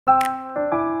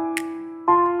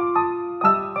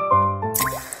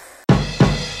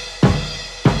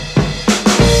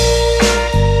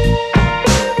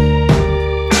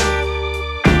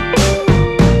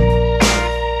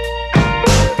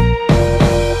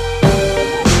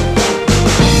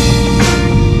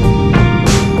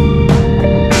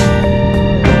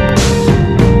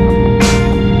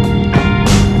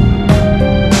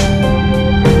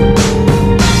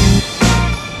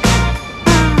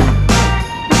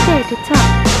호텔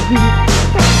도착.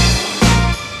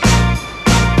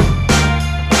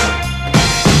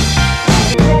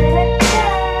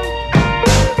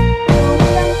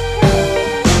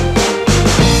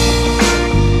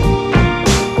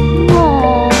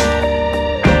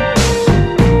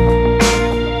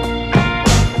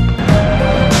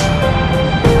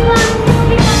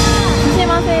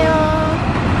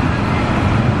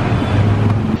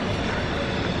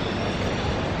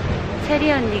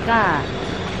 체리언니가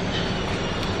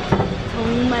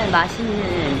정말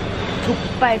맛있는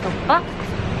족발덮밥을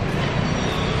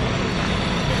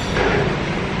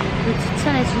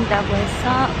추천해준다고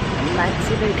해서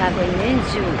맛집을 가고 있는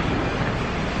중.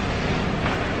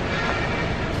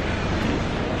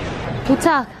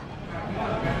 도착!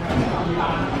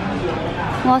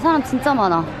 와, 사람 진짜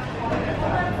많아.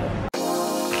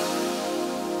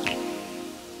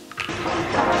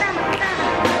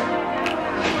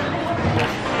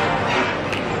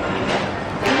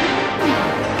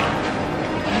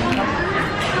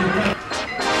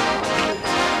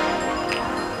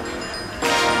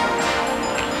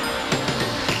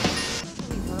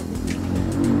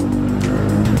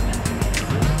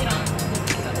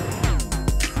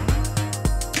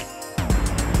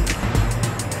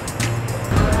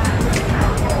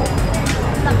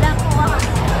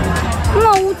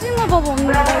 봐봐, 언니.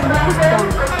 나 이거 먹고 싶다.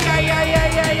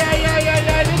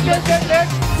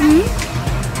 응?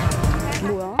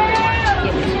 뭐야?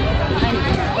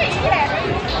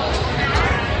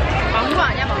 망고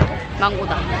아니야, 망고?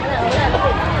 망고다.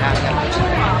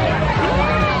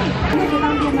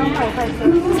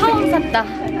 처음 샀다.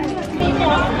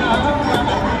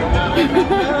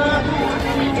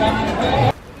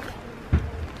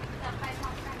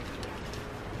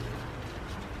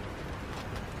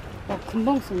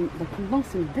 금방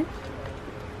쓰는데?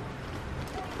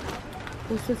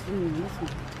 벌써 지금 넘었어.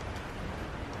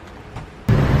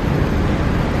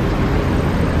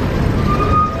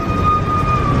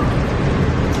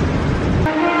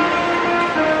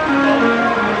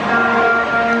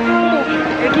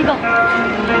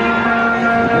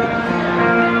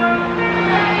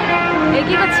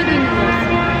 애기가 치고 있는 거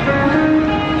같아.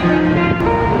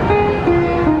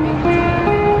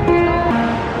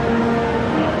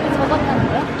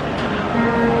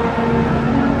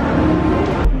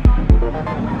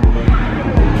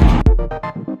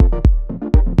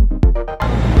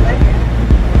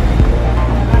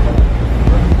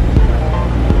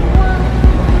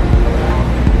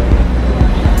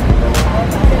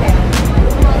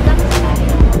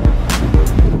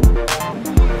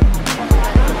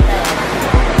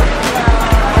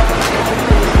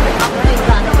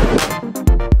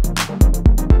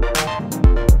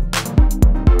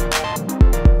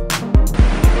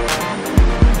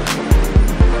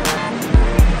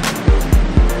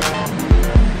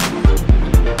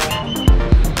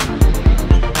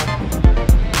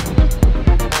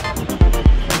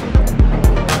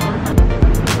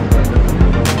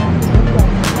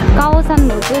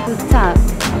 로드 도착.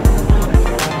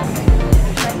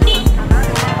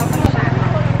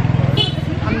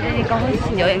 밤 되니까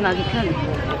훨씬 여행하기 편해.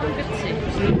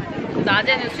 그치.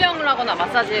 낮에는 수영을 하거나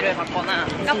마사지를 받거나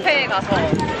카페에 가서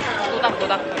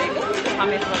도닥도닥거리고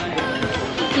밤에서는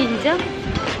인정?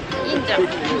 인정.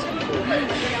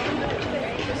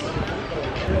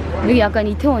 여기 약간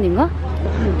이태원인가?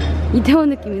 이태원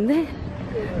느낌인데?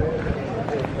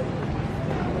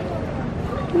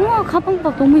 우와,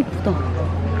 가방밥 너무 이쁘다.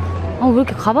 아, 왜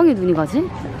이렇게 가방에 눈이 가지?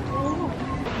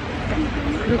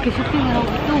 그렇게 쇼핑을 하고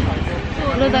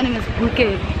또 돌아다니면서 볼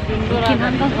게 있긴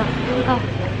한가 봐.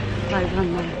 말도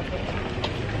안 나네.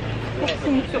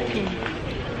 폭풍 쇼핑.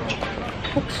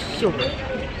 폭쇼.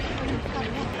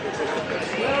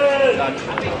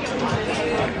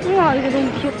 우와, 이거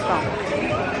너무 귀엽다.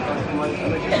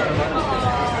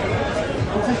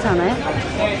 괜찮지 않아요?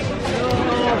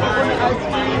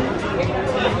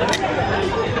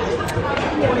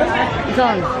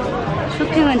 우선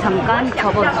쇼핑은 잠깐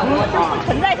접어두고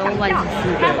너무 많이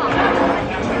샀습니다.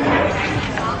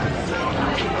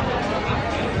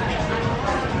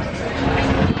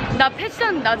 나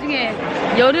패션 나중에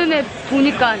여름에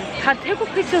보니까 다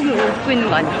태국 패션으로 입고 있는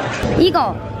거 아니야?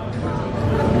 이거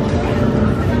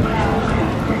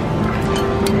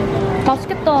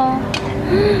맛있겠다.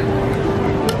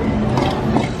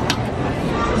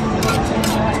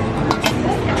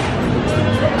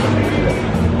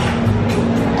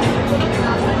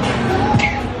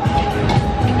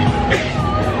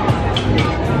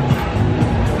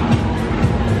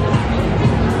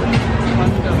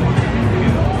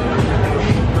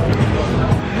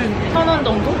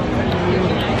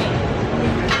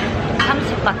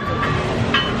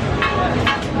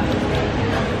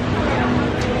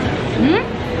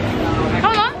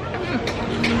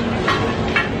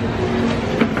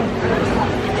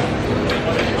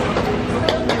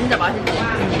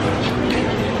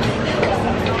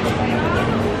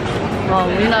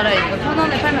 우리나라에 이거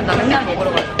 1,000원에 팔면 나 맨날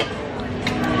먹으러 가자.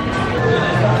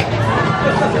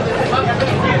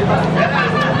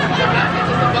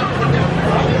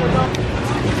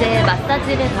 이제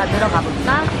마사지를 받으러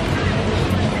가볼까?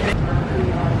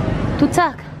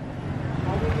 도착!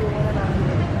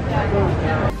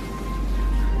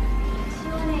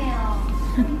 시원해요.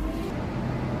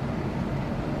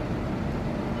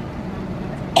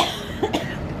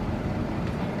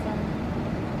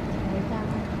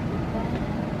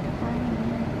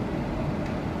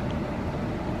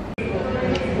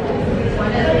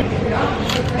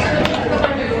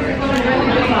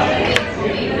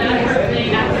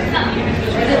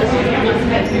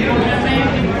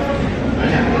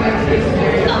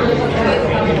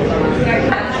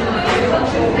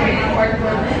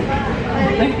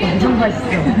 완전 맛있어.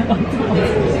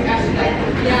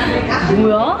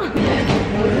 뭐야?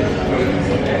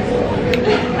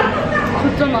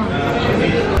 좋잖아.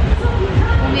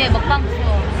 뽀미의 먹방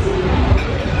투어.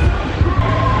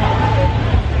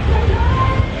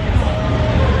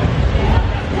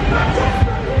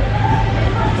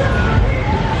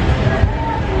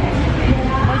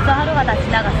 벌써 하루가 다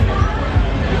지나갔어.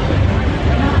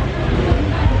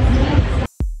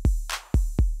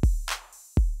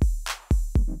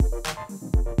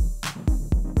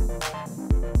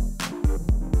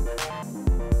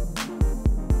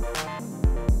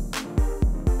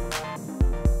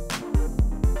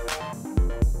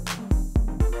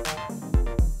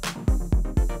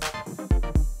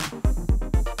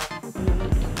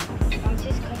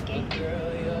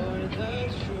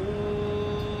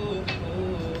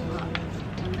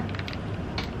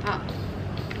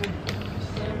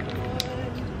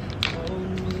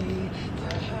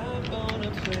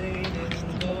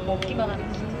 먹기만 하네.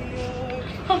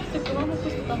 진짜 그만 먹고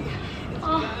싶다.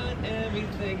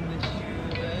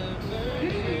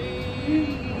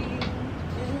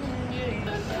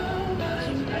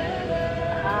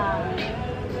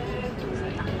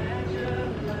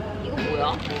 이거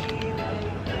뭐야?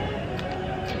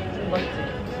 멋지.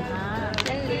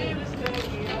 젤리.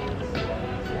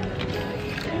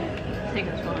 되게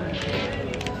좋아하는데.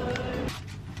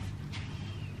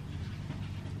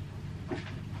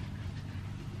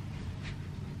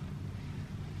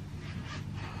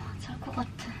 잘 것 같아.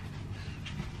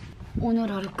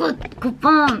 오늘 하루 끝!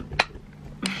 굿밤!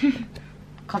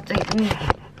 갑자기 꿈이.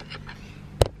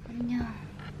 안녕.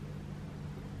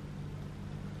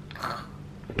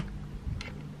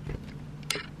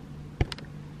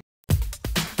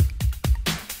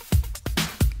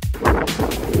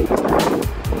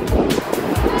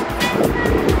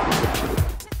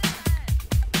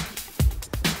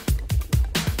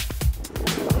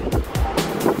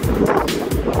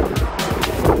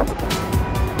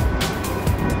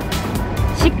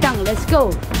 식당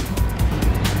렛츠고!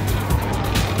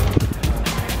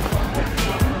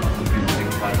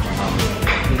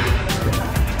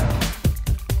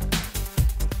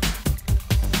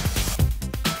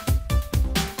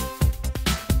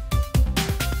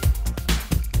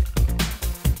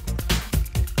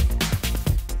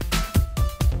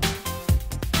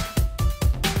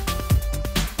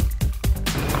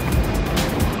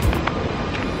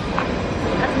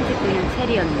 사진 찍고 있는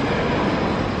체리언니가.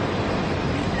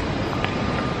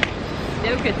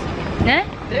 내욕했지? 네?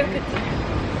 내욕했지?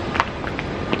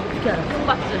 어떻게 알아? 형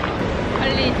봤지?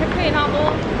 빨리 체크인하고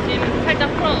짐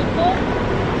살짝 풀어놓고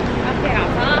카페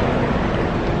가서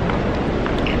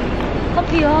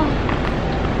커피요.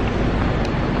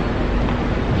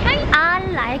 I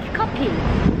like coffee.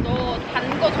 너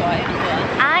단 거 좋아해? 안 좋아해?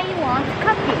 I want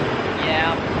coffee.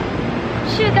 Yeah.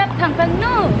 슈가 팡팡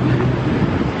no.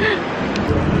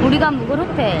 우리가 묵을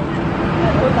호텔.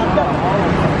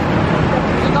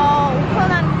 이거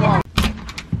오픈한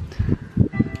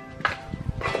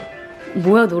지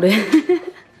뭐야 노래?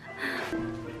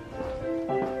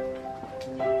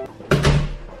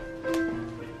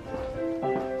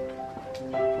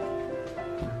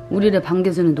 우리를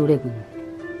반겨주는 노래군.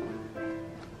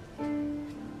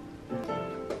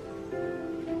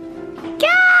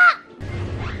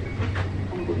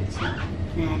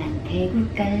 나랑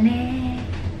태국 갈래?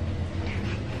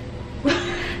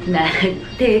 나랑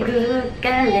태국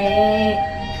갈래?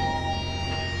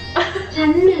ชั้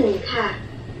น 1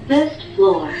 First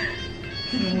floor.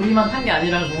 우리만 탄 게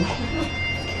아니라고.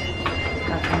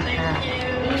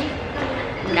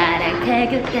 나랑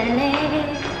태국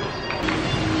갈래?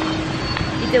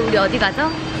 이제 우리 어디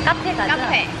가죠? 카페 가죠?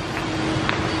 카페.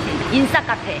 인싸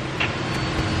카페.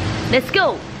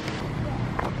 렛츠고!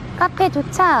 카페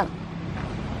도착.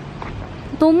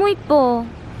 너무 이뻐.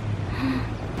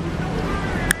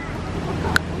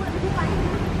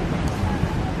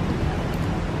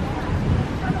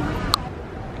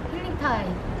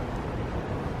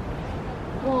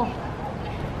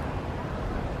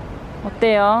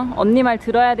 어때요? 언니 말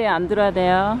들어야 돼요? 안 들어야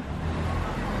돼요?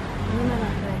 얼마나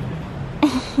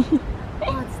좋아해.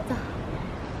 아 진짜.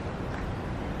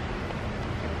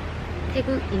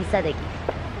 태국 인싸대기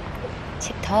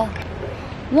챕터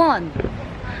 1.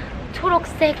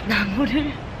 초록색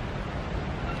나무를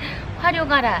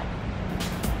활용하라.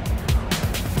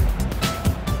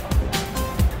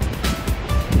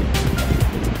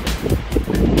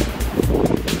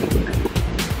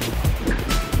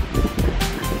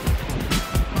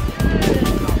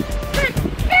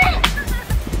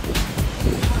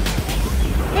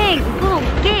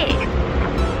 행복해.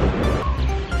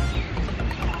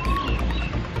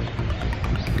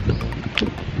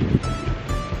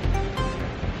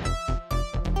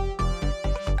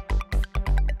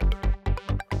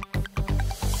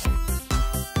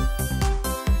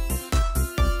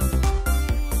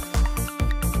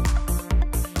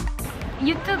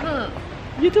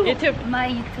 유튜브.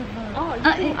 마이 유튜브.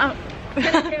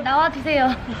 나와주세요.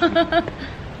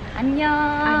 안녕.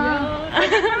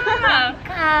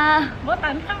 가. 뭐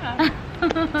딴탕아.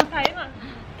 다이나.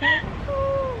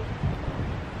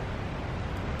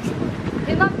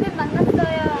 대만팬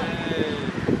만났어요.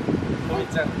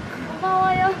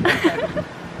 고마워요.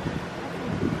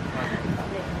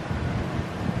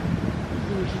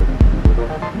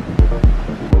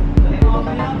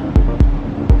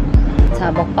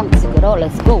 자, 먹방 찍으러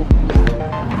렛츠고.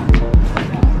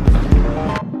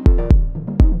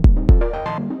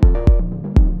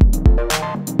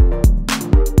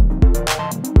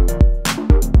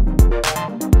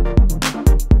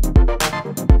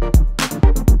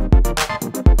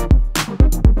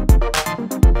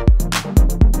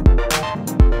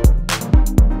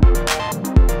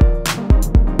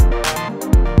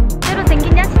 새로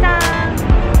생긴 야시장.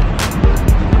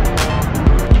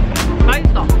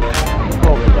 맛있어.